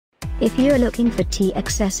If you're looking for tea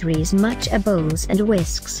accessories, matcha bowls and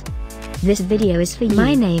whisks, this video is for you.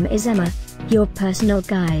 My name is Emma, your personal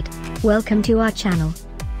guide. Welcome to our channel.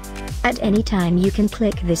 At any time you can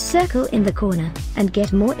click this circle in the corner, and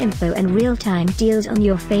get more info and real-time deals on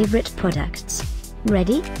your favorite products.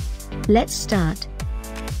 Ready? Let's start.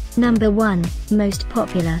 Number 1, Most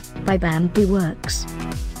Popular, by BambooWorx.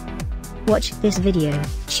 Watch this video,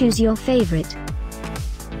 choose your favorite.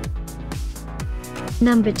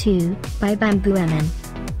 Number 2, by BambooMN.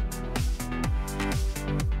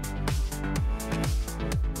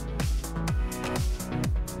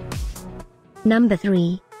 Number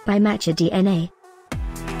 3, by MatchaDNA.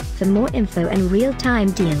 For more info and real-time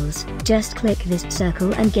deals, just click this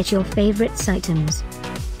circle and get your favorites items.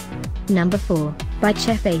 Number 4, by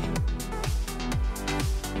Chefaith.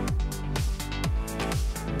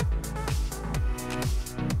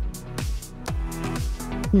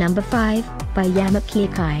 Number 5, by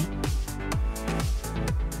Yamakiikai.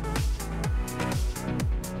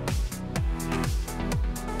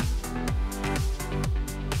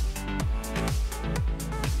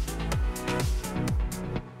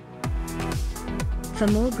 For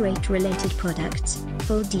more great related products,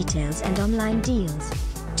 full details and online deals,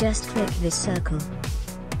 just click this circle.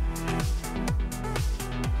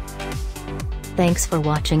 Thanks for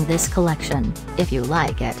watching this collection. If you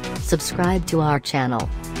like it, subscribe to our channel.